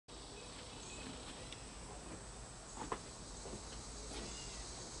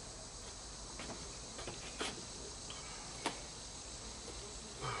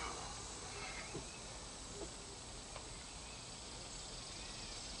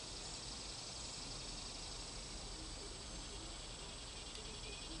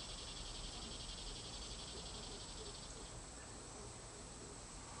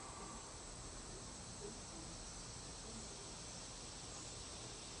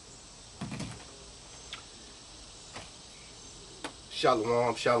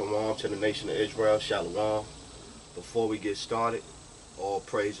Shalom, shalom to the nation of Israel, shalom. Before we get started, all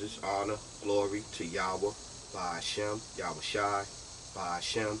praises, honor, glory to Yahweh, by Hashem, Yahweh Shai, by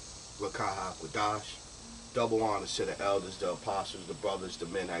Hashem, Rakaha Quadash. Double honors to the elders, the apostles, the brothers, the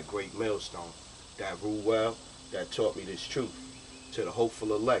men at Great Millstone that rule well, that taught me this truth. To the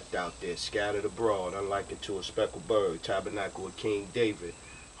hopeful elect out there, scattered abroad, unlike unto a speckled bird, tabernacle of King David,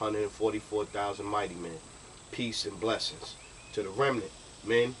 144,000 mighty men. Peace and blessings. To the remnant,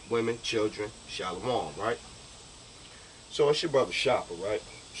 men, women, children, shalom, right? So it's your brother Shopper, right?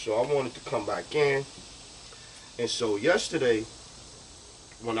 So I wanted to come back in. And so yesterday,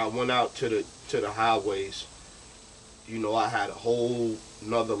 when I went out to the highways, you know, I had a whole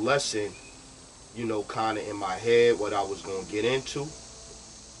nother lesson, you know, kind of in my head, what I was going to get into.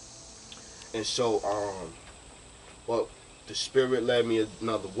 And so, well, the Spirit led me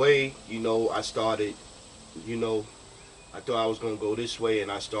another way. You know, I started, you know, I thought I was going to go this way, and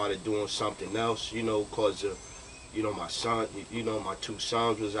I started doing something else, you know, because, you know, my son, you know, my two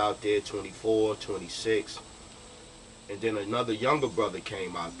sons was out there, 24, 26. And then another younger brother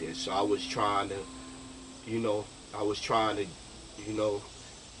came out there. So I was trying to, you know,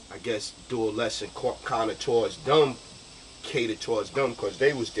 I guess do a lesson kind of towards them, cater towards them, because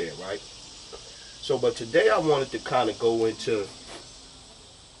they was there, right? So, but today I wanted to kind of go into,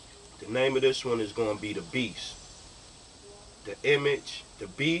 the name of this one is going to be The Beast. The image, the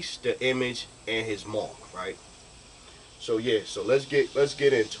beast, the image, and his mark, right? So yeah, so let's get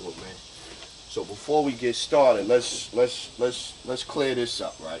into it, man. So before we get started, let's clear this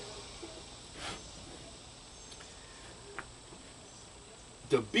up, right?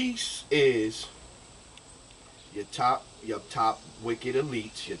 The beast is your top wicked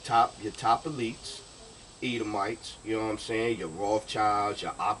elites, your top elites, Edomites, you know what I'm saying? Your Rothschilds,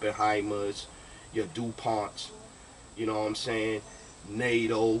 your Oppenheimers, your DuPonts, you know what I'm saying?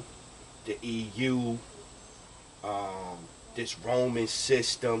 NATO, the EU, this Roman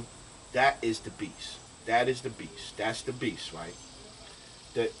system. That is the beast. That is the beast. That's the beast, right?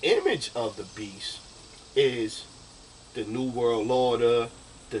 The image of the beast is the New World Order,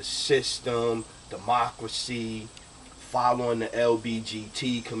 the system, democracy, following the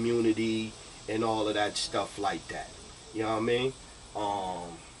LBGT community, and all of that stuff like that. You know what I mean?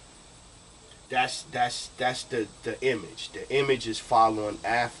 That's the image. The image is following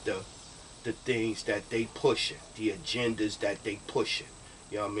after the things that they pushing, the agendas that they pushing.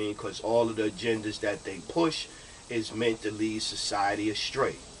 You know what I mean? Because all of the agendas that they push is meant to lead society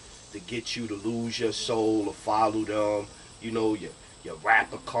astray, to get you to lose your soul or follow them. You know, your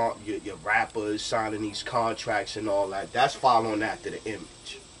rappers signing these contracts and all that. That's following after the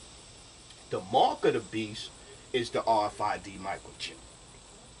image. The mark of the beast is the RFID microchip.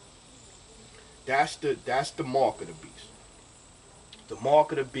 That's the mark of the beast. The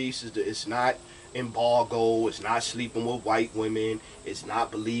mark of the beast is it's not embargo, it's not sleeping with white women, it's not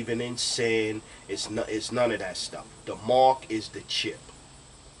believing in sin, it's none of that stuff. The mark is the chip.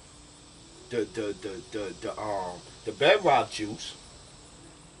 The bedrock juice,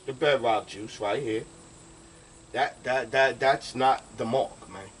 right here. That's not the mark,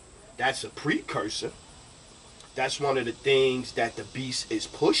 man. That's a precursor. That's one of the things that the beast is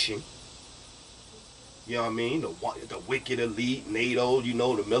pushing. You know what I mean? The wicked elite, NATO, you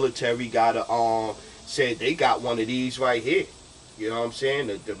know, the military got said they got one of these right here. You know what I'm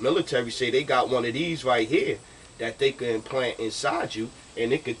saying? The military say they got one of these right here that they can implant inside you,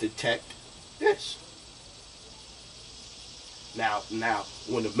 and it could detect this. Now,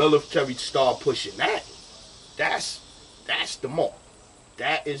 when the military start pushing that, that's the mark.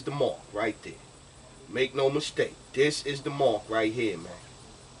 That is the mark right there. Make no mistake. This is the mark right here, man.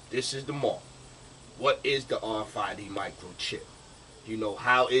 This is the mark. What is the RFID microchip? You know,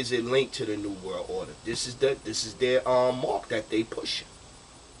 how is it linked to the New World Order? This is their mark that they pushing.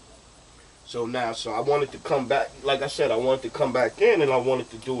 So I wanted to come back, like I said, I wanted to come back in and I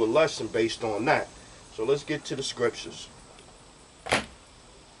wanted to do a lesson based on that. So let's get to the scriptures.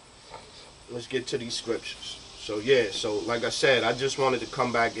 Let's get to these scriptures. So yeah, so like I said, I just wanted to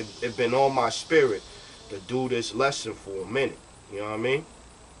come back. It's been on my spirit to do this lesson for a minute. You know what I mean?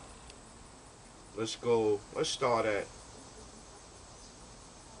 Let's start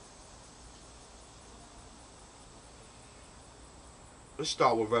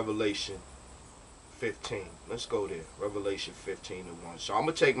with Revelation 15. Let's go there. Revelation 15:1. So I'm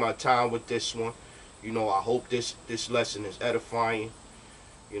going to take my time with this one. You know, I hope this lesson is edifying.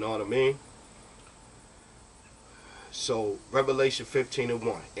 You know what I mean? So, Revelation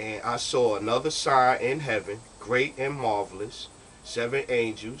 15:1. And I saw another sign in heaven, great and marvelous, 7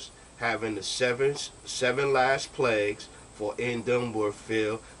 angels, having the seven last plagues, for in them will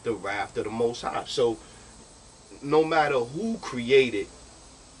feel the wrath of the Most High. So no matter who created,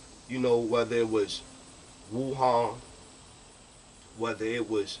 you know, whether it was Wuhan, whether it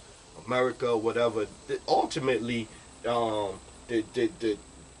was America, whatever, ultimately, um,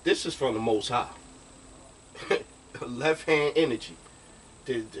 this is from the Most High. Left hand energy.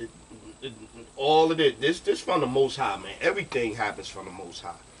 The, the, all of this from the Most High, man. Everything happens from the Most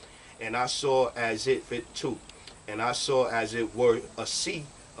High. And I saw as it fit too. And I saw as it were a sea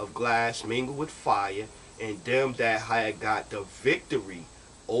of glass mingled with fire, and them that had got the victory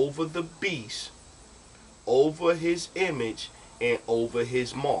over the beast, over his image, and over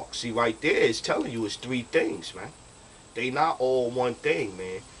his mark. See, right there, it's telling you it's three things, man. They not all one thing,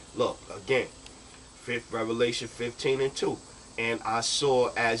 man. Look, again, Revelation 15:2. And I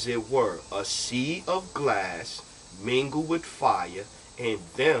saw as it were a sea of glass mingled with fire, and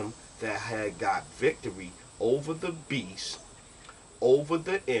them that had got victory over the beast, over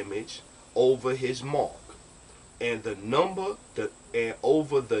the image, over his mark, and and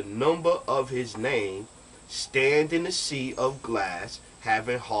over the number of his name, stand in the sea of glass,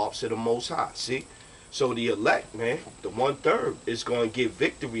 having harps of the Most High. See? So the elect, man, the 1/3 is going to get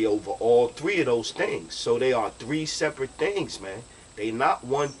victory over all three of those things. So they are three separate things, man. They not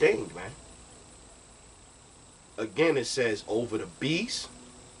one thing, man. Again, it says over the beast,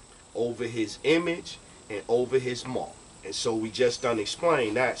 over his image, and over his mark. And so we just done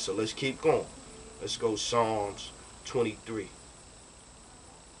explained that. So let's keep going. Let's go Psalms 23.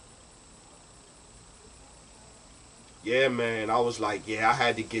 Yeah, man, I was like, yeah, I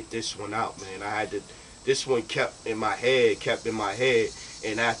had to get this one out, man. This one kept in my head.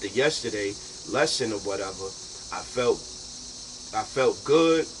 And after yesterday's lesson or whatever, I felt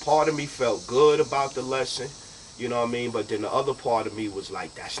good. Part of me felt good about the lesson, you know what I mean? But then the other part of me was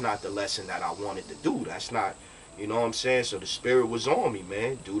like, that's not the lesson that I wanted to do. That's not, you know what I'm saying? So the Spirit was on me,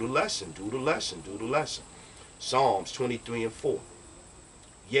 man. Do the lesson, do the lesson, do the lesson. Psalms 23:4.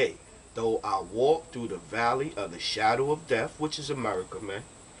 Yea, though I walk through the valley of the shadow of death, which is America, man.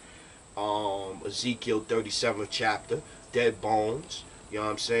 Ezekiel 37th chapter, dead bones, you know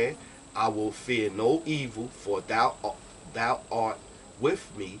what I'm saying? I will fear no evil, for thou art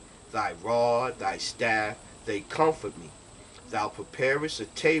with me, thy rod, thy staff, they comfort me. Thou preparest a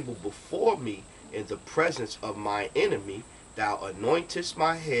table before me in the presence of my enemy. Thou anointest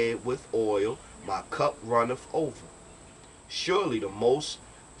my head with oil, my cup runneth over. Surely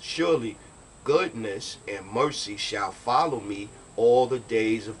goodness and mercy shall follow me all the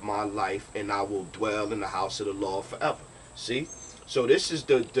days of my life, and I will dwell in the house of the Lord forever. See? So this is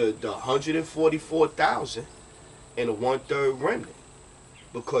the 144,000 and the 1/3 remnant.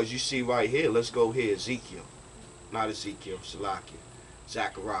 Because you see right here, let's go here, Ezekiel. Not Ezekiel, Salakia.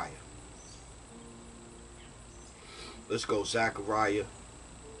 Zechariah. Let's go Zechariah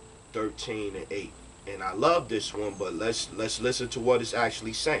 13:8. And I love this one, but let's listen to what it's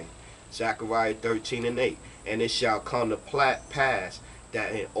actually saying. Zechariah 13:8. And it shall come to pass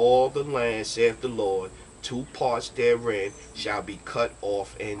that in all the land, saith the Lord, 2 parts therein shall be cut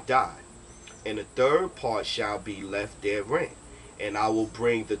off and die, and the 3rd part shall be left therein. And I will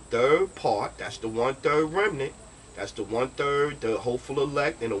bring the 3rd part, that's the 1/3 remnant, that's the 1/3, the hopeful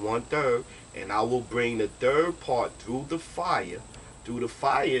elect, and the 1/3, and I will bring the 3rd part through the fire. Through the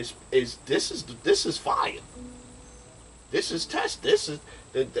fire this is fire. This is test. This is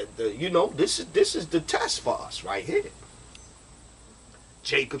this is the test for us right here.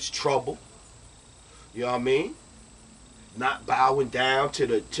 Jacob's trouble. You know what I mean? Not bowing down to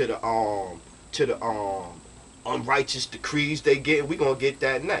the unrighteous decrees they get. We're gonna get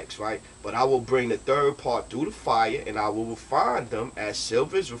that next, right? But I will bring the 3rd part through the fire, and I will refine them as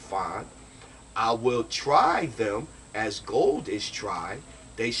silver is refined. I will try them as gold is tried.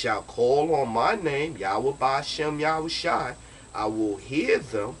 They shall call on my name, Yahweh Ba'ashem Yahweh Shai. I will hear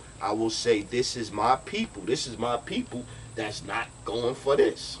them. I will say, this is my people. This is my people that's not going for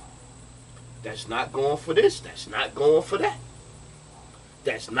this. That's not going for this. That's not going for that.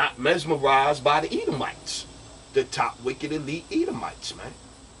 That's not mesmerized by the Edomites. The top wicked elite Edomites, man.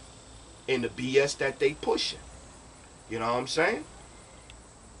 And the BS that they pushing. You know what I'm saying?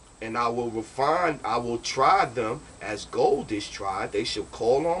 And I will try them as gold is tried. They shall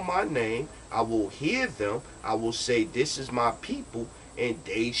call on my name. I will hear them. I will say, this is my people. And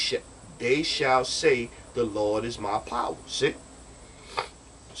they shall say, the Lord is my power. See?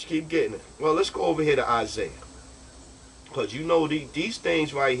 Let's keep getting it. Well, let's go over here to Isaiah. Because you know these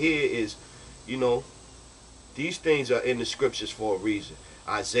things right here is, you know, these things are in the scriptures for a reason.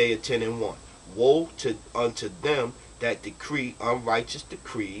 Isaiah 10:1. Woe unto them that decree unrighteous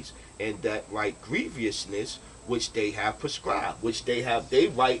decrees, and that write grievousness which they have prescribed, which they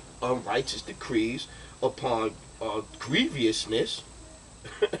write unrighteous decrees upon grievousness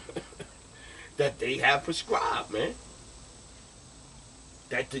that they have prescribed, man.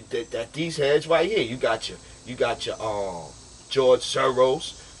 That these heads right here, you got your George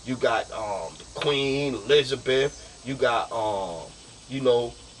Soros, you got the Queen Elizabeth, you got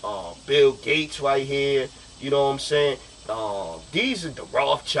Bill Gates right here, you know what I'm saying? These are the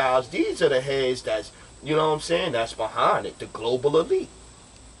Rothschilds, these are the heads that's, you know what I'm saying, that's behind it, the global elite.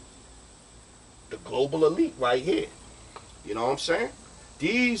 The global elite right here. You know what I'm saying?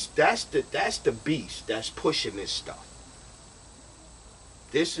 That's the beast that's pushing this stuff.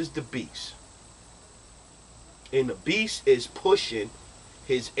 This is the beast. And the beast is pushing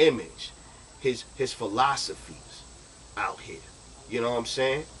his image, his philosophies out here. You know what I'm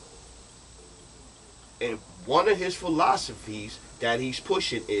saying? And one of his philosophies that he's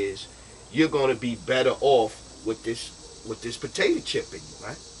pushing is you're going to be better off with this potato chip in you,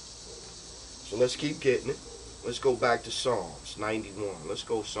 right? So let's keep getting it. Let's go back to Psalms 91. Let's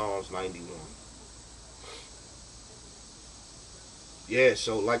go Psalms 91. Yeah,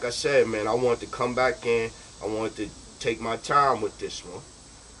 so like I said, man, I wanted to come back in. I wanted to take my time with this one.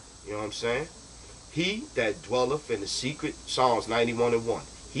 You know what I'm saying? He that dwelleth in the secret, Psalms 91:1.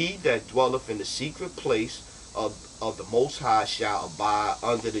 He that dwelleth in the secret place of the Most High shall abide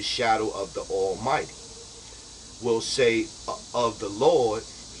under the shadow of the Almighty. Will say of the Lord,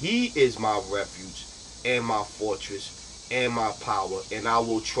 He is my refuge and my fortress and my power, and I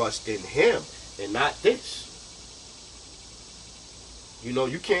will trust in Him and not this. You know,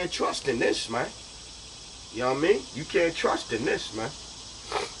 you can't trust in this, man. You know what I mean? You can't trust in this, man.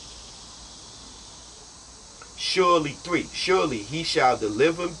 Surely he shall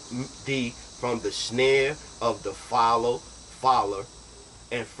deliver thee from the snare of the fowler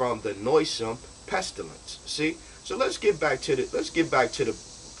and from the noisome pestilence. See? So let's go back to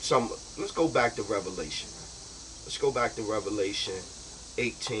Revelation. Let's go back to Revelation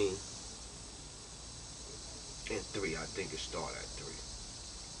 18 and 3. I think it started at 3.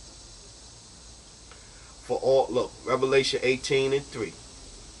 Look, Revelation 18 and 3.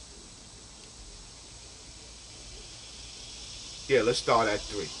 Yeah, let's start at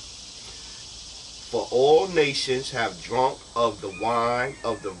 3. For all nations have drunk of the wine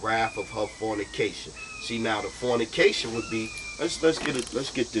of the wrath of her fornication. See, now the fornication would be, let's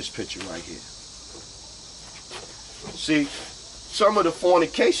get this picture right here. See, some of the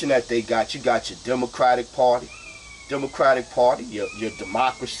fornication that they got, you got your Democratic Party, your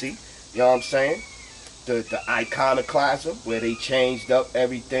democracy, you know what I'm saying? The iconoclasm, where they changed up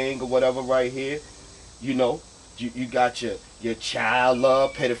everything or whatever right here. You know, you got your child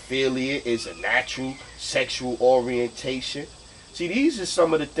love, pedophilia is a natural sexual orientation. See, these are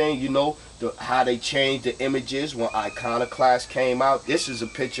some of the things, you know, how they changed the images when Iconoclast came out. This is a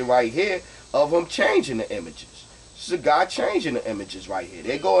picture right here of them changing the images. This is a guy changing the images right here.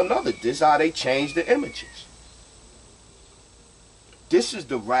 There go another. This is how they change the images. This is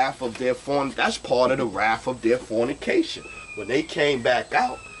the wrath of their that's part of the wrath of their fornication. When they came back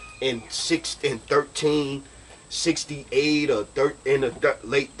out in 1368 or in the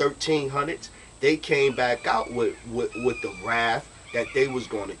late 1300s, they came back out with the wrath that they was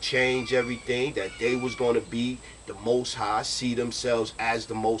going to change everything, that they was going to be the Most High, see themselves as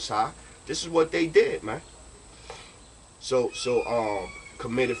the Most High. This is what they did, man. So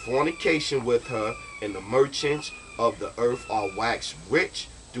committed fornication with her, and the merchants of the earth are waxed rich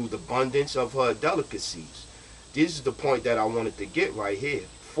through the abundance of her delicacies. This is the point that I wanted to get right here.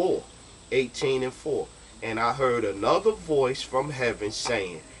 18 and 4. And I heard another voice from heaven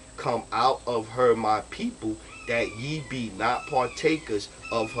saying, Come out of her, my people, that ye be not partakers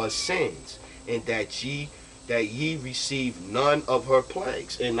of her sins, and that ye receive none of her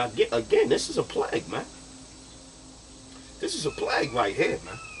plagues. And again, this is a plague, man. This is a plague right here,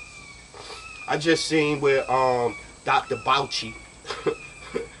 man. I just seen where Dr. Fauci,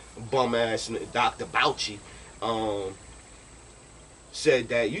 bum ass Dr. Fauci, said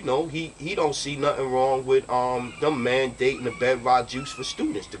that, you know, he don't see nothing wrong with them mandating the bedrock juice for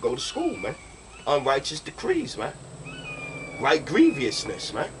students to go to school, man. Unrighteous decrees, man. Right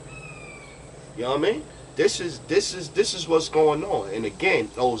grievousness, man. You know what I mean? This is what's going on. And again,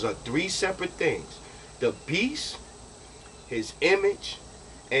 those are three separate things. The beast, his image,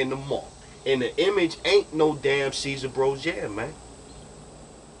 and the mark. And the image ain't no damn Caesar Borgia, man.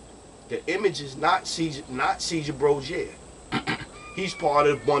 The image is not Caesar Borgia. He's part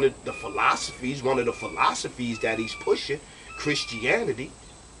of one of the philosophies that he's pushing, Christianity.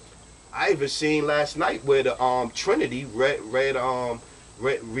 I even seen last night where the Trinity read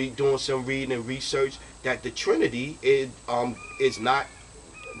doing some reading and research that the Trinity is not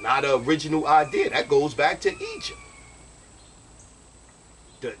an original idea. That goes back to Egypt.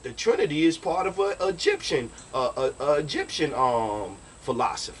 The Trinity is part of a Egyptian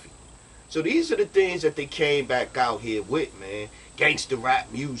philosophy. So these are the things that they came back out here with, man. Gangster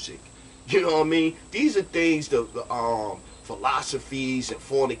rap music. You know what I mean? These are things, the philosophies and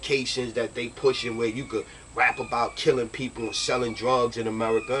fornications that they pushing, where you could rap about killing people and selling drugs in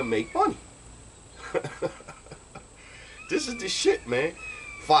America and make money. This is the shit, man.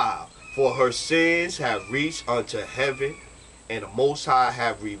 5. For her sins have reached unto heaven, and the Most High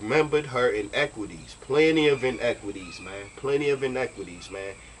have remembered her inequities. Plenty of inequities, man. Plenty of inequities,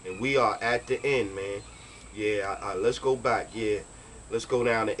 man. And we are at the end, man. Yeah, let's go back. Yeah, let's go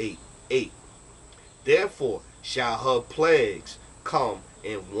down to 8. 8. Therefore shall her plagues come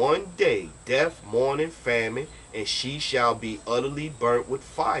in one day, death, mourning, famine, and she shall be utterly burnt with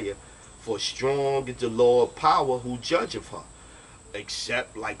fire. For strong is the Lord power who judgeth her.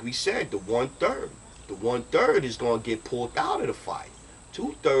 Except, like we said, the 1/3. The 1/3 is going to get pulled out of the fire.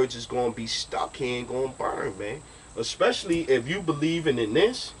 2/3 is going to be stuck here and going to burn, man. Especially if you believing in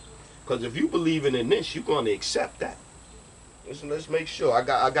this. Because if you believing in this, you're going to accept that. Listen, let's make sure.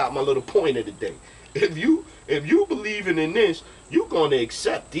 I got my little point of the day. If you believing in this, you're going to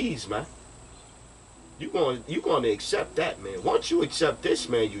accept these, man. You're going to accept that, man. Once you accept this,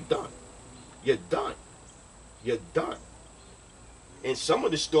 man, you're done. You're done. You're done. And some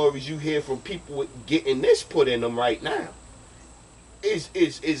of the stories you hear from people getting this put in them right now is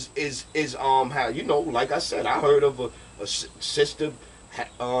how, you know, like I said, I heard of a sister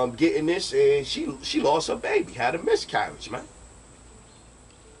getting this, and she lost her baby, had a miscarriage, man.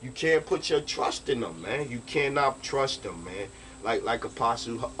 You can't put your trust in them, man. You cannot trust them, man. Like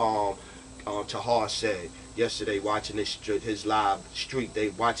Apostle Tahar said yesterday, watching his live street, they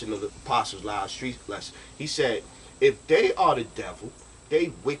watching the Apostles live street lesson. He said, if they are the devil,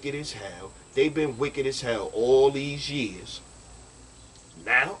 they wicked as hell. They've been wicked as hell all these years.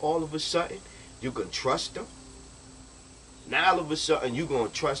 Now all of a sudden you can trust them. Now all of a sudden you're gonna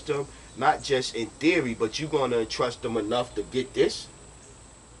trust them, not just in theory, but you're gonna trust them enough to get this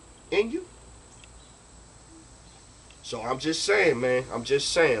in you. So I'm just saying, man. I'm just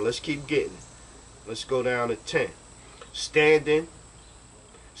saying. Let's keep getting it. Let's go down to 10. Standing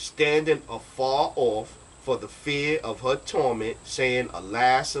afar off for the fear of her torment, saying,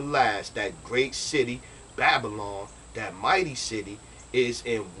 alas, alas, that great city, Babylon, that mighty city, is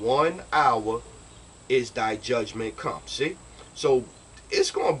in 1 hour is thy judgment come. See? So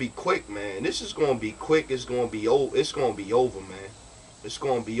it's going to be quick, man. This is going to be quick. It's going to be over. It's going to be over, man. It's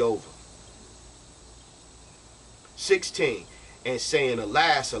going to be over. 16. And saying,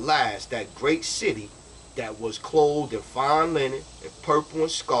 alas, alas, that great city that was clothed in fine linen, and purple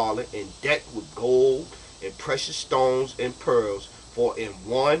and scarlet, and decked with gold, and precious stones and pearls, for in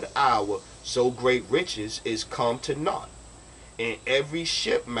 1 hour so great riches is come to naught. And every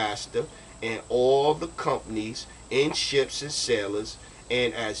shipmaster and all the companies in ships and sailors,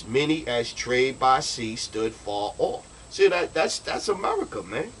 and as many as trade by sea, stood far off. See, that's America,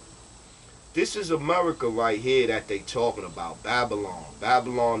 man. This is America right here that they talking about. Babylon.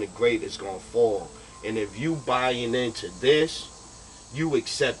 Babylon the Great is going to fall. And if you buying into this, you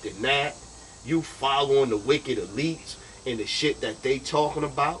accepting that, you following the wicked elites and the shit that they talking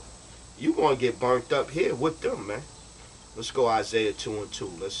about, you going to get burnt up here with them, man. Let's go Isaiah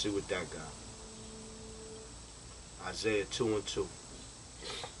 2:2. Let's see what that got. Isaiah 2:2.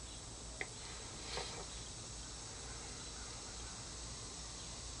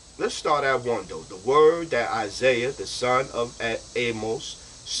 Let's start at 1, though. The word that Isaiah, the son of Amos,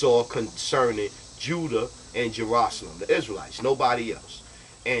 saw concerning Judah and Jerusalem, the Israelites, nobody else.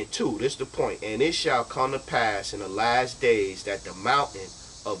 And 2, this is the point. And it shall come to pass in the last days that the mountain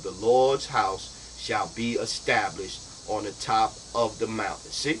of the Lord's house shall be established on the top of the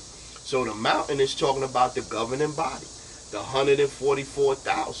mountain. See? So the mountain is talking about the governing body, the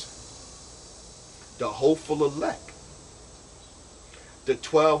 144,000, the hopeful elect, the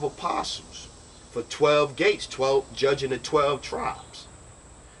 12 apostles, for 12 gates, 12 judging the 12 tribes,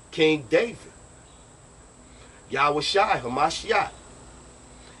 King David, Yahushua Hamashiach,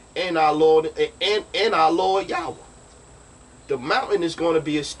 and our Lord and our Lord Yahweh. The mountain is going to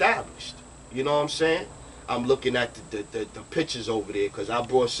be established. You know what I'm saying? I'm looking at the pictures over there because I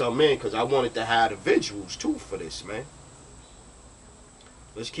brought some in because I wanted to have the visuals too for this, man.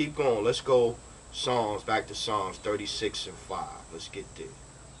 Let's keep going. Let's go Psalms, back to Psalms 36:5. Let's get there.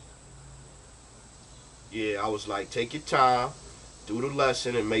 Yeah, I was like, take your time, do the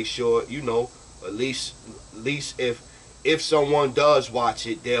lesson, and make sure, you know, at least if if someone does watch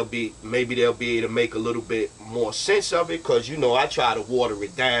it, maybe they'll be able to make a little bit more sense of it, because I try to water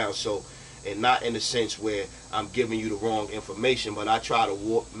it down, so, and not in the sense where I'm giving you the wrong information, but I try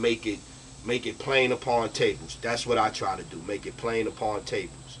to make it plain upon tables. That's what I try to do, make it plain upon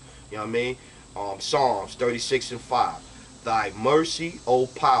tables. You know what I mean? Psalms 36:5. Thy mercy, O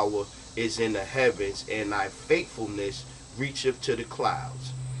power, is in the heavens, and thy faithfulness reacheth to the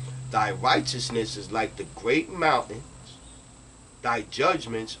clouds. Thy righteousness is like the great mountain. Thy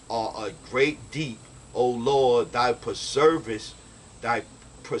judgments are a great deep, O Lord. Thy preservest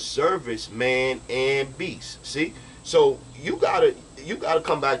man and beast. See, so you gotta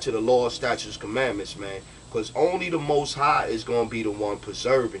come back to the law, statutes, commandments, man, because only the Most High is gonna be the one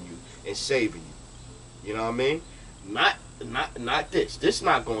preserving you and saving you. You know what I mean? Not this. This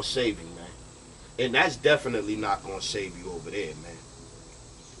not gonna save you, man, and that's definitely not gonna save you over there, man.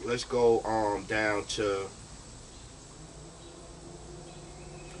 Let's go down to.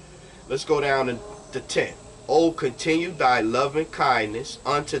 Let's go down to 10. Oh, continue thy loving kindness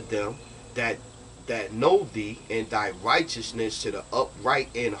unto them that know thee, and thy righteousness to the upright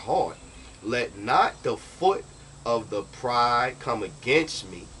in heart. Let not the foot of the pride come against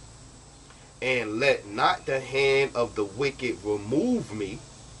me, and let not the hand of the wicked remove me.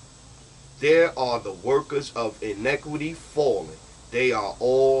 There are the workers of iniquity fallen. They are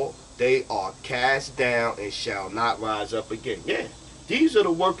cast down and shall not rise up again. Yeah. These are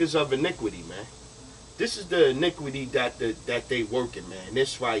the workers of iniquity, man. This is the iniquity that they working, man.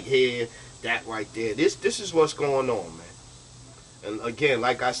 This right here, that right there. This is what's going on, man. And again,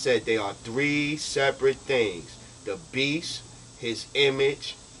 like I said, they are three separate things: the beast, his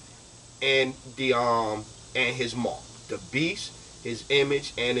image, and his mark. The beast, his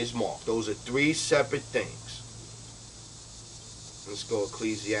image, and his mark. Those are three separate things. Let's go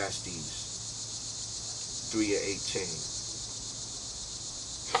Ecclesiastes 3:18.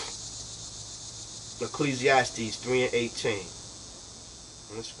 Ecclesiastes 3:18.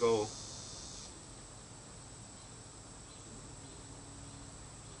 Let's go.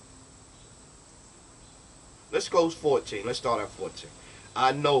 Let's go 14. Let's start at 14.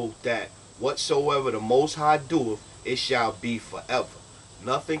 I know that whatsoever the Most High doeth, it shall be forever.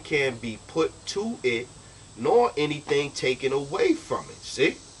 Nothing can be put to it, nor anything taken away from it.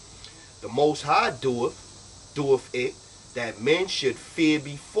 See? The Most High doeth it, that men should fear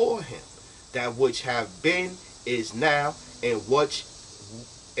before him. That which have been is now, and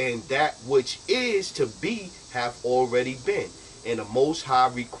that which is to be have already been. And the Most High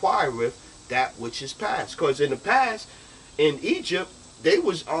requireth that which is past. Because in the past, in Egypt, they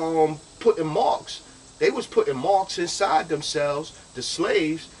was putting marks. They was putting marks inside themselves, the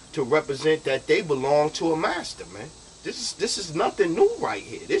slaves, to represent that they belong to a master, man. This is nothing new right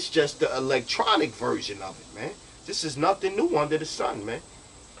here. This is just the electronic version of it, man. This is nothing new under the sun, man.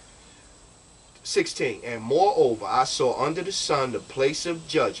 16. And moreover, I saw under the sun the place of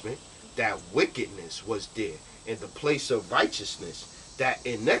judgment, that wickedness was there, and the place of righteousness, that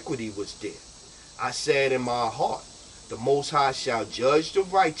iniquity was there. I said in my heart, the Most High shall judge the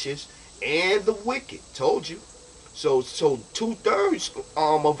righteous and the wicked. Told you. So 2/3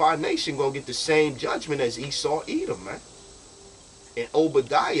 of our nation gonna get the same judgment as Esau, Edom, man. And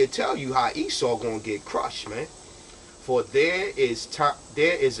Obadiah tell you how Esau gonna get crushed, man. For there is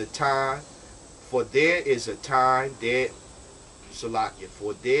a time, there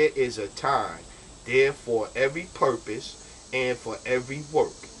for every purpose and for every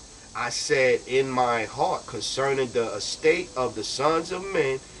work. I said in my heart concerning the estate of the sons of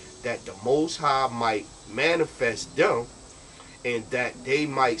men, that the Most High might manifest them, and that they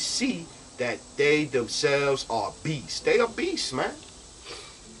might see that they themselves are beasts. They are beasts, man.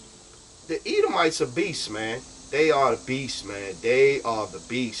 The Edomites are beasts, man. They are the beasts, man. They are the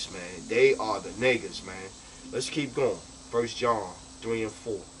beasts, man. They are the niggas, man. Let's keep going. 1 John 3 and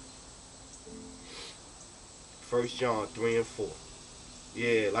 4. 1 John 3 and 4.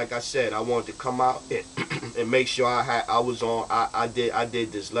 Yeah, like I said, I wanted to come out and make sure I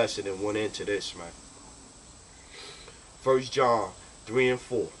did this lesson and went into this, man. 1 John 3 and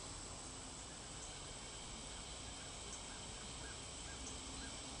 4.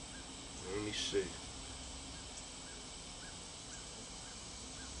 Let me see.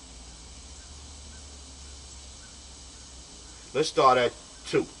 Let's start at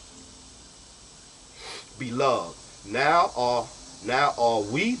 2. Beloved, now are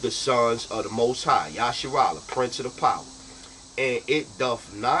we the sons of the Most High, Yasharallah, Prince of the Power. And it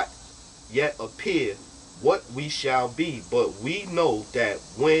doth not yet appear what we shall be, but we know that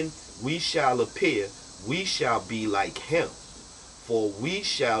when we shall appear, we shall be like him, for we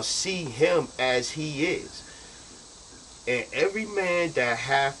shall see him as he is. And every man that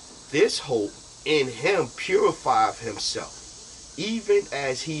hath this hope in him purifieth himself, even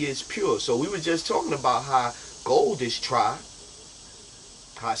as he is pure. So we were just talking about how gold is tried,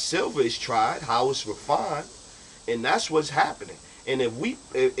 how silver is tried, how it's refined, and that's what's happening. And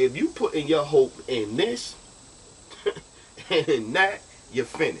if you put in your hope in this and in that, you're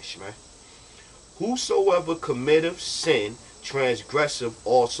finished, man. Whosoever committeth sin transgresseth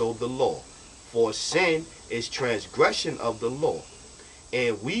also the law, for sin is transgression of the law.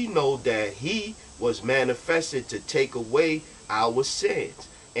 And we know that he was manifested to take away our sins,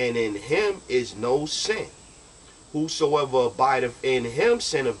 and in him is no sin. Whosoever abideth in him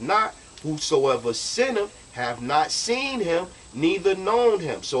sinneth not. Whosoever sinneth have not seen him, neither known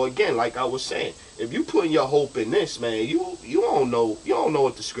him. So again, like I was saying, if you putting your hope in this, man, you don't know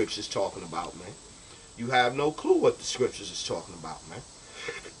what the scripture's talking about, man. You have no clue what the scriptures is talking about, man.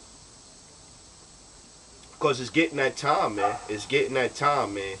 Because it's getting that time, man. It's getting that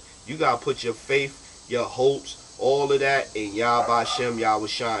time, man. You got to put your faith, your hopes, all of that in Yahweh Shem, Yahweh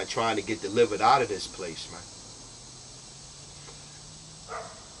Shine, trying to get delivered out of this place, man.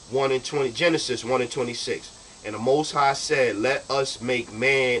 1:20, Genesis 1:26. And the Most High said, let us make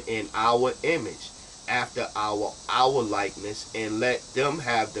man in our image, after our likeness, and let them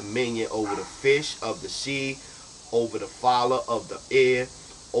have dominion over the fish of the sea, over the fowl of the air,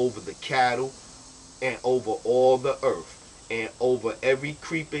 over the cattle, and over all the earth, and over every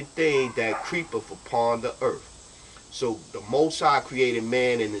creeping thing that creepeth upon the earth. So the Most High created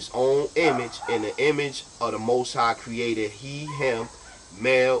man in his own image. In the image of the Most High created he, him,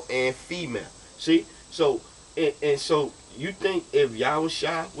 male and female. See? So, and so you think if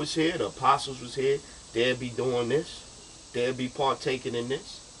Yahweh was here, the apostles was here, they'd be doing this? They'd be partaking in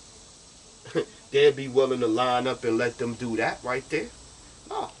this? They'd be willing to line up and let them do that right there?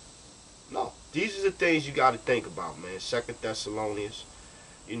 No. No. These are the things you got to think about, man. 2 Thessalonians.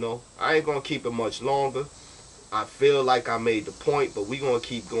 You know, I ain't going to keep it much longer. I feel like I made the point, but we're going to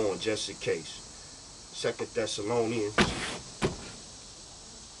keep going just in case. 2 Thessalonians.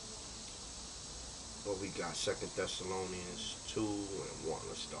 What we got? 2 Thessalonians 2 and 1.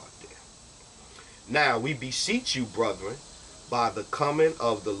 Let's start there. Now we beseech you, brethren, by the coming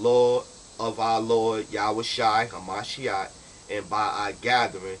of the Lord, of our Lord Yahushai Hamashiach, and by our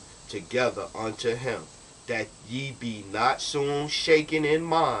gathering together unto him, that ye be not soon shaken in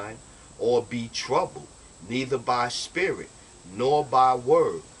mind, or be troubled, neither by spirit, nor by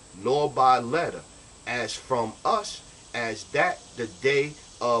word, nor by letter, as from us, as that the day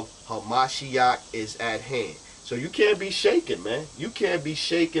of Hamashiach is at hand. So you can't be shaken, man. You can't be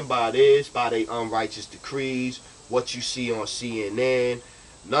shaken by this, by their unrighteous decrees, what you see on CNN,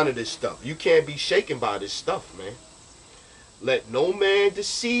 none of this stuff. You can't be shaken by this stuff, man. Let no man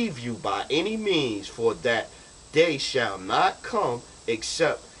deceive you by any means, for that day shall not come,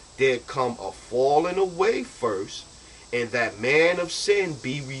 except there come a falling away first, and that man of sin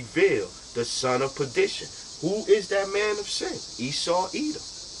be revealed, the son of perdition. Who is that man of sin? Esau, Edom.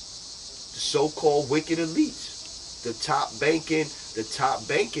 The so-called wicked elites. The top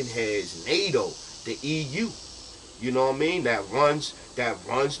banking heads, NATO, the EU. You know what I mean? That runs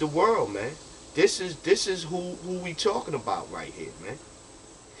the world, man. This is who we talking about right here, man.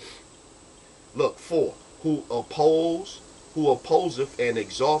 Look, 4. Who opposeth and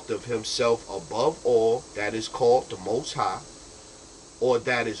exalteth himself above all that is called the Most High, or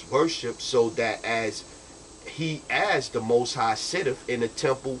that is worshipped, so that as the Most High sitteth in the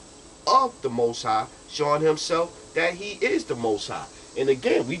temple of the Most High, showing himself that he is the Most High. And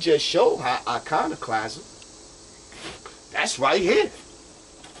again, we just showed how iconoclasm. That's right here.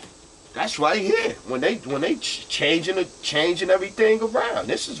 That's right here. When they changing everything around,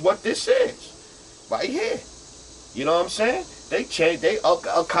 this is what this is, right here. You know what I'm saying? They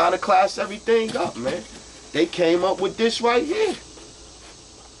iconoclast everything up, man. They came up with this right here.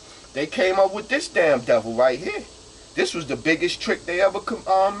 They came up with this damn devil right here. This was the biggest trick they ever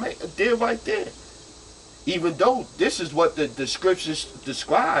did right there. Even though this is what the scriptures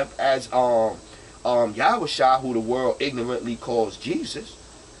describe as Yahushua, who the world ignorantly calls Jesus.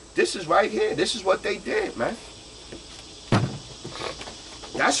 This is right here. This is what they did, man.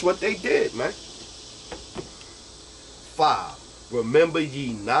 That's what they did, man. 5. Remember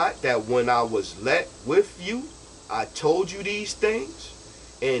ye not that when I was let with you, I told you these things?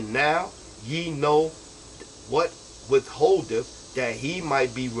 And now ye know what withholdeth, that he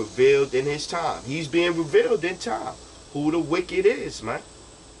might be revealed in his time. He's being revealed in time. Who the wicked is, man.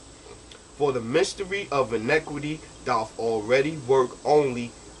 For the mystery of iniquity doth already work,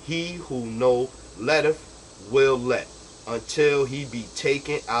 only he who letteth will let, until he be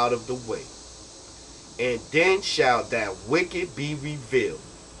taken out of the way. And then shall that wicked be revealed,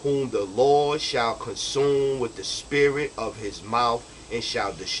 whom the Lord shall consume with the spirit of his mouth, and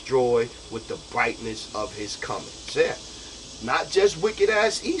shall destroy with the brightness of his coming. Yeah. Not just wicked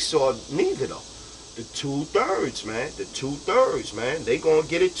ass Esau, neither though. The 2/3, man. The 2/3, man. They gonna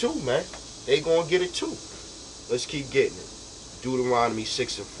get it too, man. They gonna get it too. Let's keep getting it. Deuteronomy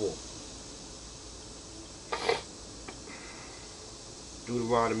 6 and 4.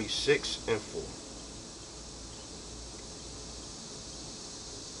 Deuteronomy 6 and 4.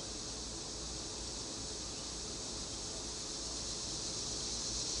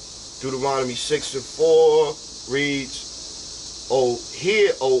 Deuteronomy 6 and 4 reads, "O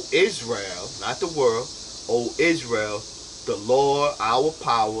hear, O Israel," not the world, "O Israel, the Lord our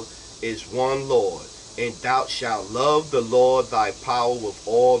power is one Lord, and thou shalt love the Lord thy power with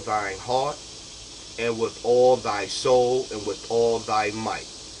all thine heart, and with all thy soul, and with all thy might.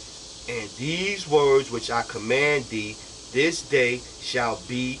 And these words which I command thee this day shall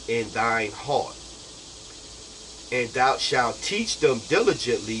be in thine heart. And thou shalt teach them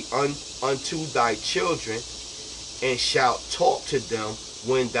diligently unto thy children, and shalt talk to them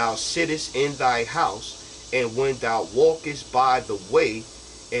when thou sittest in thy house, and when thou walkest by the way,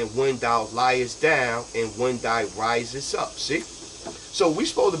 and when thou liest down, and when thou risest up." See? So we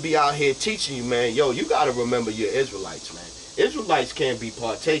supposed to be out here teaching you, man. Yo, you got to remember your Israelites, man. Israelites can't be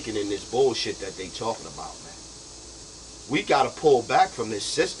partaking in this bullshit that they talking about, man. We got to pull back from this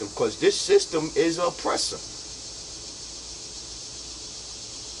system, because this system is oppressive.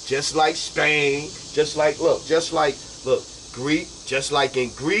 Just like Spain, just like Greek, just like in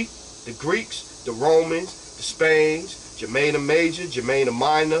Greek, the Greeks, the Romans, the Spains, Germania Major, Germania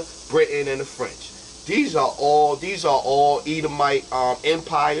Minor, Britain, and the French. These are all Edomite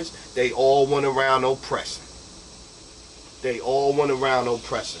empires. They all went around oppressing. They all went around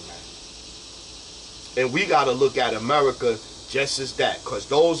oppressing, man. And we got to look at America just as that, because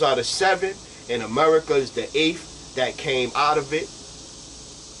those are the 7, and America is the 8th that came out of it.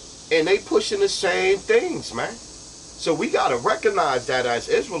 And they pushing the same things, man. So we got to recognize that as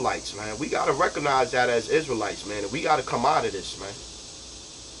Israelites, man. We got to recognize that as Israelites, man. And we got to come out of this, man.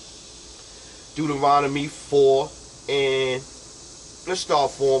 Deuteronomy 4 and, let's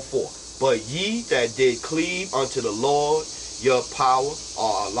start 4 and 4. "But ye that did cleave unto the Lord your power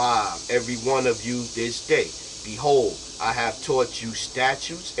are alive, every one of you this day. Behold, I have taught you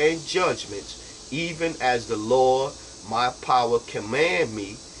statutes and judgments, even as the Lord my power command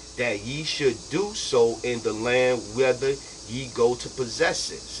me, that ye should do so in the land whither ye go to possess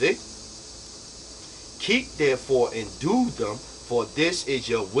it." See? "Keep therefore and do them, for this is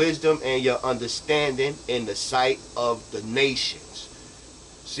your wisdom and your understanding in the sight of the nations."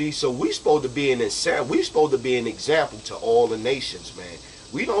 See, so we supposed to be an example to all the nations, man.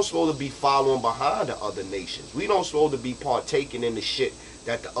 We don't supposed to be following behind the other nations. We don't supposed to be partaking in the shit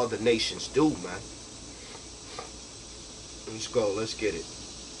that the other nations do, man. Let's go, let's get it.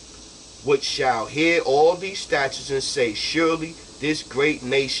 "Which shall hear all these statutes and say, surely this great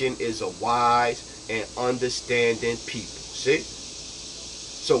nation is a wise and understanding people." See?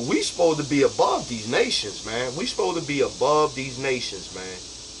 So we supposed to be above these nations, man. We supposed to be above these nations, man.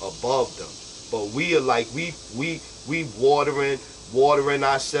 Above them. But we are like, we watering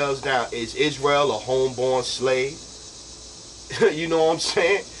ourselves down. Is Israel a homeborn slave? You know what I'm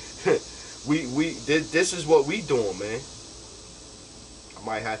saying? This is what we doing, man. I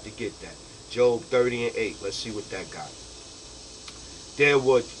might have to get that. Job 30 and 8. Let's see what that got. There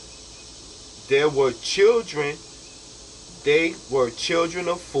were children. They were children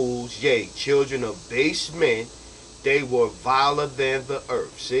of fools, yea, children of base men. They were viler than the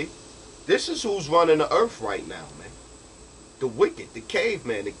earth. See? This is who's running the earth right now, man. The wicked, the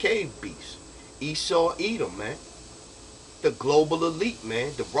caveman, the cave beast. Esau, Edom, man. The global elite,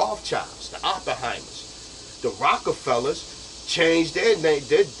 man. The Rothschilds, the Oppenheimers, the Rockefellers changed their name.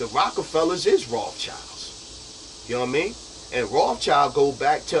 The Rockefellers is Rothschilds. You know what I mean? And Rothschild go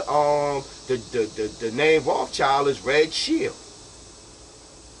back to the name Rothschild is Red Shield.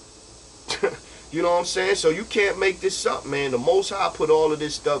 You know what I'm saying? So you can't make this up, man. The Most High put all of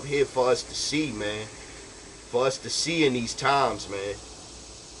this stuff here for us to see, man. For us to see in these times, man.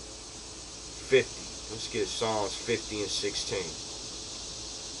 50. Let's get Psalms 50 and 16.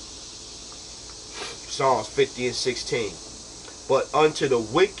 Psalms 50 and 16. "But unto the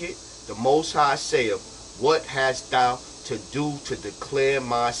wicked the Most High saith, what hast thou to do to declare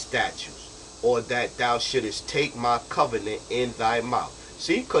my statutes, or that thou shouldest take my covenant in thy mouth?"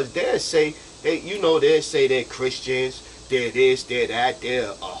 See, because they'll say they're Christians, they're this, they're that, they're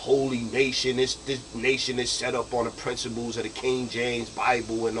a holy nation. This nation is set up on the principles of the King James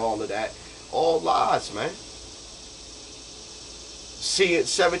Bible and all of that. All lies, man. Seeing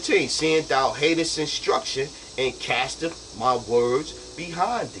 17, seeing thou hatest instruction and casteth my words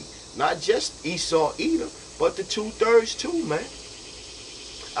behind thee. Not just Esau, Edom, but the 2/3 too, man.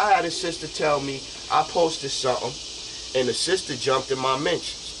 I had a sister tell me I posted something, and the sister jumped in my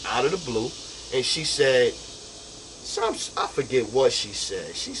mentions out of the blue, and she said, I forget what she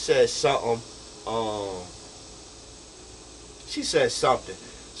said. She said something. She said something.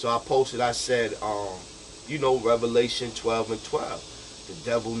 So I posted. I said, Revelation 12:12. The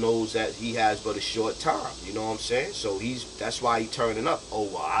devil knows that he has but a short time. You know what I'm saying? So that's why he turning up. Oh,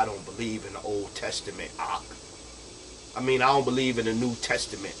 well, I don't believe in the Old Testament. I don't believe in the New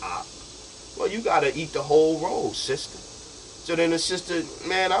Testament. Well, you gotta eat the whole roll, sister. So then the sister,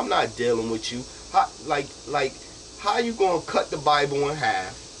 man, I'm not dealing with you. How you gonna cut the Bible in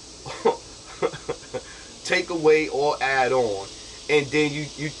half, take away or add on, and then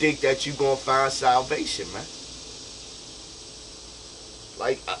you think that you gonna find salvation, man?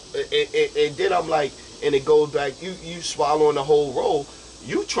 And then I'm like, and it goes back, you swallowing the whole roll,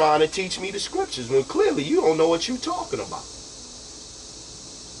 you trying to teach me the scriptures when clearly you don't know what you talking about.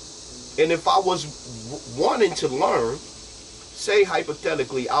 And if I was wanting to learn, say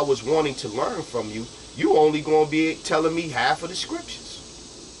hypothetically I was wanting to learn from you, you only going to be telling me half of the scriptures.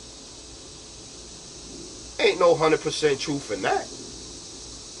 Ain't no 100% truth in that.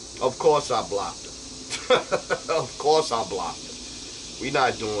 Of course I blocked her. Of course I blocked her. We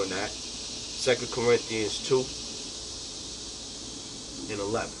not doing that. 2 Corinthians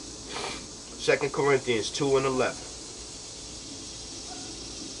 2:11. 2 Corinthians 2:11.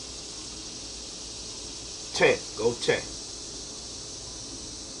 10. Go 10.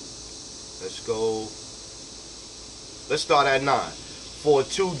 Let's go. Let's start at 9. For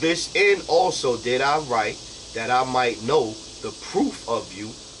to this end also did I write, that I might know the proof of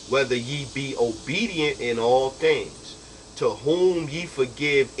you, whether ye be obedient in all things. To whom ye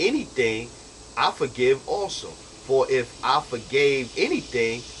forgive anything, I forgive also. For if I forgave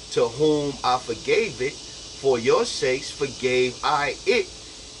anything, to whom I forgave it, for your sakes forgave I it,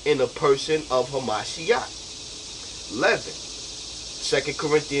 in the person of Hamashiach. 11. 2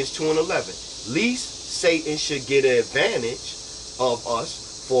 Corinthians 2:11. Lest Satan should get an advantage of us,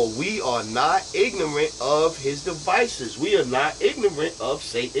 for we are not ignorant of his devices. We are not ignorant of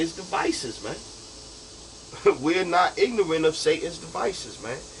Satan's devices, man. We're not ignorant of Satan's devices,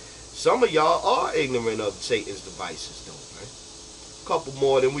 man. Some of y'all are ignorant of Satan's devices, though, man. A couple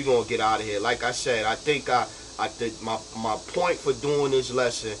more, then we're going to get out of here. Like I said, I think my point for doing this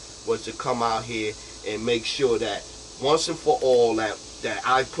lesson was to come out here and make sure that once and for all that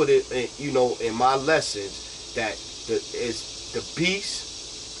I put it in, in my lessons, that the beast,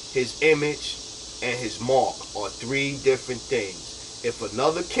 his image, and his mark are 3 different things. If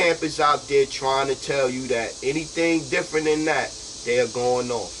another camp is out there trying to tell you that anything different than that, they're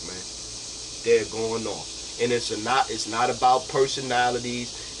going off, man. They're going off. And it's not about personalities.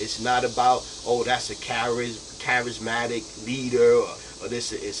 It's not about, oh, that's a charismatic leader or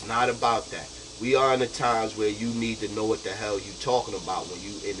this. It's not about that. We are in the times where you need to know what the hell you talking about when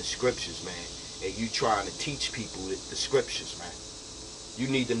you in the scriptures, man. And you trying to teach people the scriptures, man. You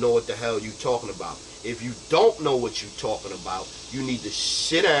need to know what the hell you talking about. If you don't know what you're talking about, you need to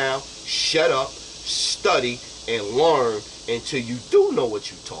sit down, shut up, study, and learn until you do know what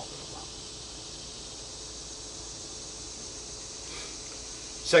you're talking about.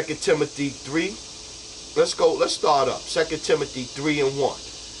 2 Timothy 3. Let's start up. 2 Timothy 3:1.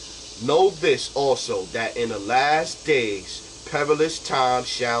 Know this also, that in the last days perilous times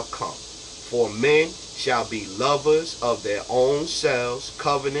shall come. For men shall be lovers of their own selves,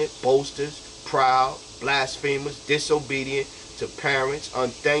 covenant, boasters, proud, blasphemers, disobedient to parents,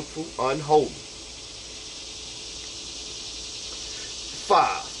 unthankful, unholy.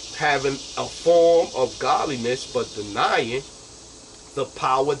 5. Having a form of godliness, but denying the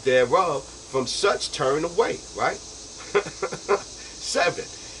power thereof, from such turn away, right? 7.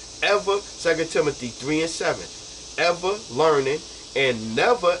 2 Timothy 3:7. Ever learning and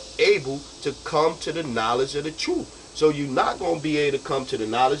never able to come to the knowledge of the truth. So you're not going to be able to come to the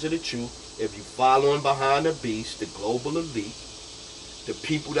knowledge of the truth if you're following behind the beast, the global elite, the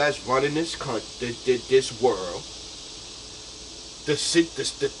people that's running this country, this world, the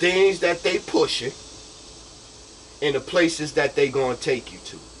things that they pushing, and the places that they going to take you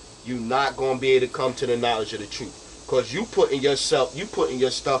to. You're not going to be able to come to the knowledge of the truth. Because you putting your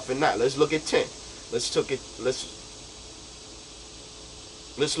stuff in that. Let's look at 10. Let's look,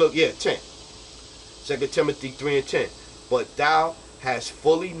 10. 2 Timothy 3:10. But thou hast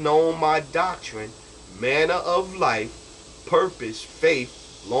fully known my doctrine, manner of life, purpose, faith,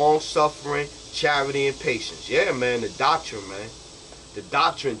 long-suffering, charity, and patience. Yeah, man, the doctrine, man. The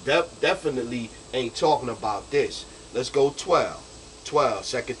doctrine definitely ain't talking about this. Let's go 12. 12,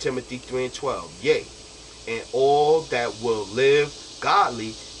 2 Timothy 3 and 12. Yea, and all that will live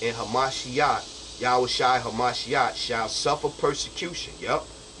godly in Hamashiach, Yahushai Hamashiach, shall suffer persecution. Yep,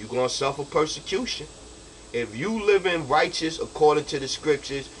 you're going to suffer persecution. If you live in righteous according to the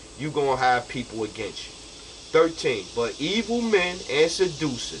scriptures, you're going to have people against you. 13, but evil men and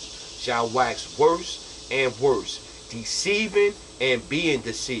seducers shall wax worse and worse, deceiving and being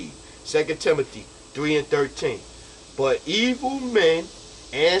deceived. 2 Timothy 3 and 13. But evil men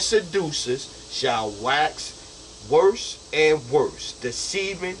and seducers shall wax worse and worse,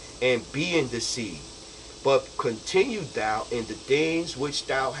 deceiving and being deceived. But continue thou in the things which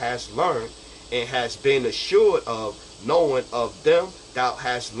thou hast learned, and hast been assured of, knowing of them thou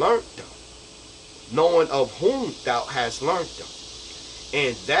hast learnt them, knowing of whom thou hast learnt them,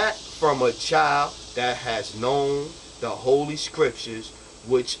 and that from a child that has known the holy scriptures,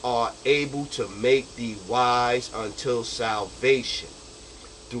 which are able to make thee wise until salvation,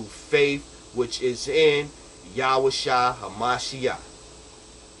 through faith which is in Yahushua Hamashiach.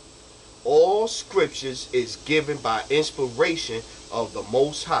 All scriptures is given by inspiration of the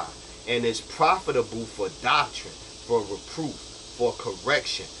Most High, and is profitable for doctrine, for reproof, for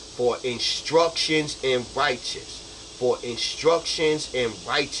correction, for instructions in righteousness,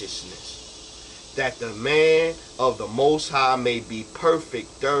 that the man of the Most High may be perfect,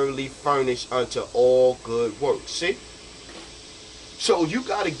 thoroughly furnished unto all good works. See? So you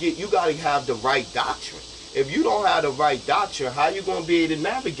gotta have the right doctrine. If you don't have the right doctrine, how you gonna be able to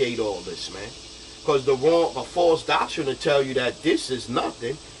navigate all this, man? Because a false doctrine will tell you that this is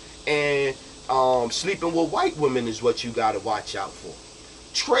nothing, and sleeping with white women is what you gotta watch out for.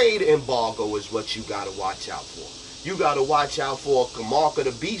 Trade embargo is what you gotta watch out for. You gotta watch out for a mark of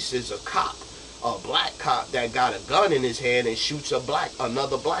the beast is a cop, a black cop that got a gun in his hand and shoots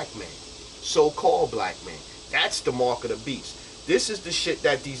another black man, so-called black man. That's the mark of the beast. This is the shit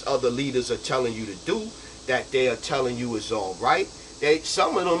that these other leaders are telling you to do, that they are telling you is all right.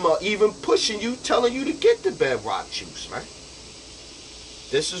 Some of them are even pushing you, telling you to get the bedrock juice, man.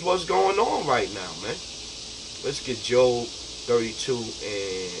 This is what's going on right now, man. Let's get Job 32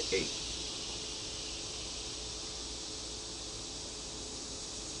 and 8.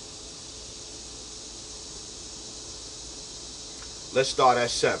 Let's start at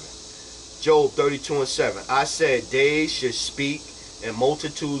 7. Job 32 and 7. I said days should speak, and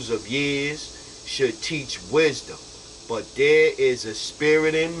multitudes of years should teach wisdom. But there is a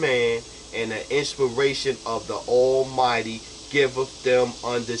spirit in man, and an inspiration of the Almighty giveth them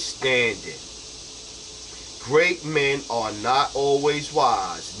understanding. Great men are not always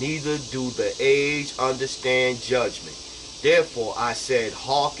wise, neither do the aged understand judgment. Therefore I said,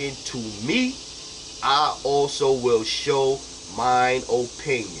 hearken to me, I also will show mine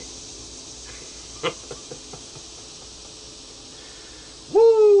opinion.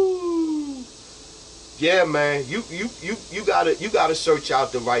 Woo! Yeah, man, you gotta search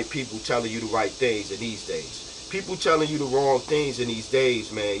out the right people telling you the right things in these days. People telling you the wrong things in these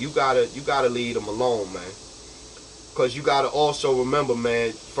days, man. You gotta leave them alone, man. Because you gotta also remember,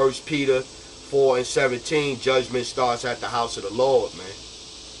 man, 1 Peter 4 and 17, judgment starts at the house of the Lord, man.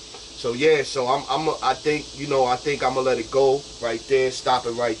 So yeah, so I think I'm gonna let it go right there, stop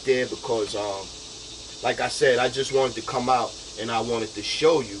it right there, because like I said, I just wanted to come out and I wanted to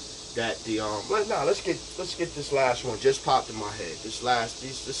show you that the let's get this last one just popped in my head. This last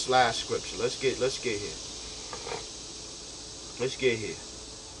scripture. Let's get here. Let's get here.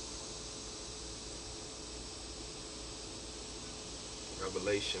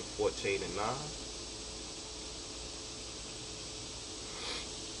 Revelation 14 and 9.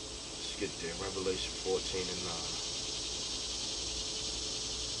 Let's get there. Revelation 14 and 9.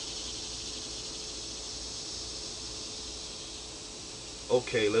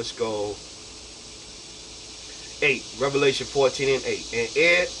 Okay, let's go. 8. Revelation 14 and 8.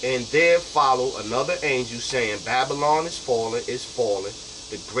 And there followed another angel saying, Babylon is fallen,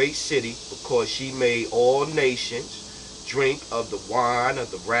 the great city, because she made all nations drink of the wine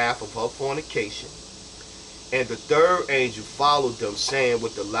of the wrath of her fornication. And the third angel followed them, saying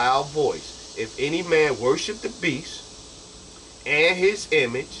with a loud voice, if any man worship the beast and his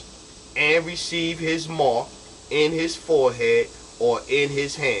image, and receive his mark in his forehead or in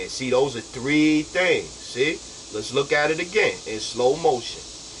his hand. See, those are 3 things. See? Let's look at it again in slow motion.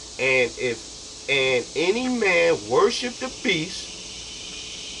 And any man worship the beast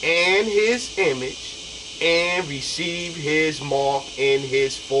and his image, and receive his mark in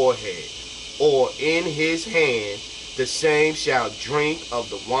his forehead or in his hand, The same shall drink of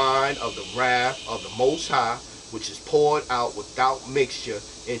the wine of the wrath of the Most High, which is poured out without mixture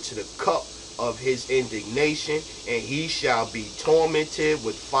into the cup of his indignation, and he shall be tormented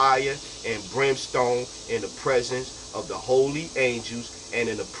with fire and brimstone in the presence of the holy angels and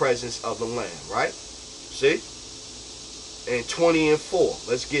in the presence of the Lamb. Right? See? And 20 and 4.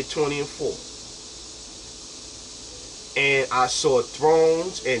 Let's get 20 and 4. And I saw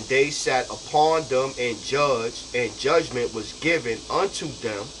thrones, and they sat upon them, and judged, and judgment was given unto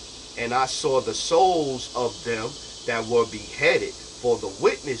them. And I saw the souls of them that were beheaded for the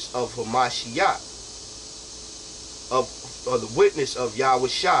witness of Hamashiach, of the witness of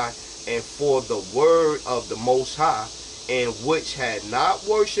Yahushua, and for the word of the Most High, and which had not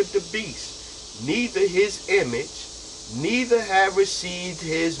worshipped the beast, neither his image, neither have received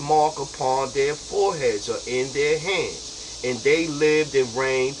his mark upon their foreheads or in their hands. And they lived and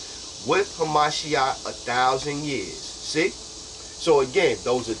reigned with Hamashiach 1,000 years. See? So again,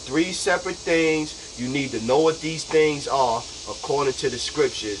 those are three separate things. You need to know what these things are according to the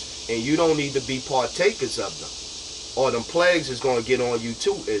scriptures. And you don't need to be partakers of them, or them plagues is going to get on you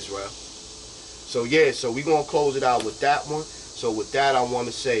too, Israel. So yeah, so we're going to close it out with that one. So with that, I want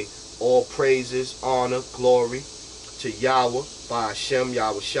to say all praises, honor, glory to Yahweh, by Hashem,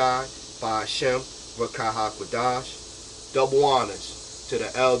 Yahushai, by Hashem, Rakah HaKodash. Double honors to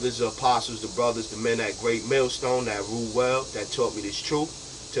the elders, the apostles, the brothers, the men at Great Millstone that rule well, that taught me this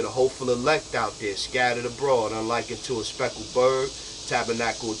truth. To the hopeful elect out there, scattered abroad, unlike unto a speckled bird,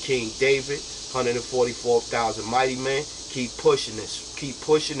 tabernacle of King David, 144,000 mighty men. Keep pushing this. Keep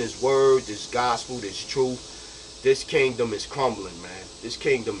pushing this word, this gospel, this truth. This kingdom is crumbling, man. This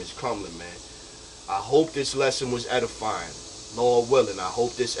kingdom is crumbling, man. I hope this lesson was edifying. Lord willing, I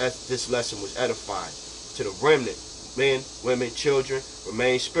hope this lesson was edifying to the remnant, men, women, children.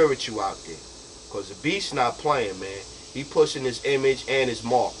 Remain spiritual out there, because the beast's not playing, man. He pushing his image and his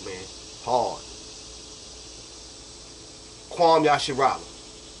mark, man, hard. Kwam Yasharala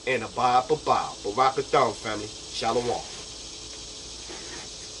and Abba Babal. Barakathon, family. Shalom.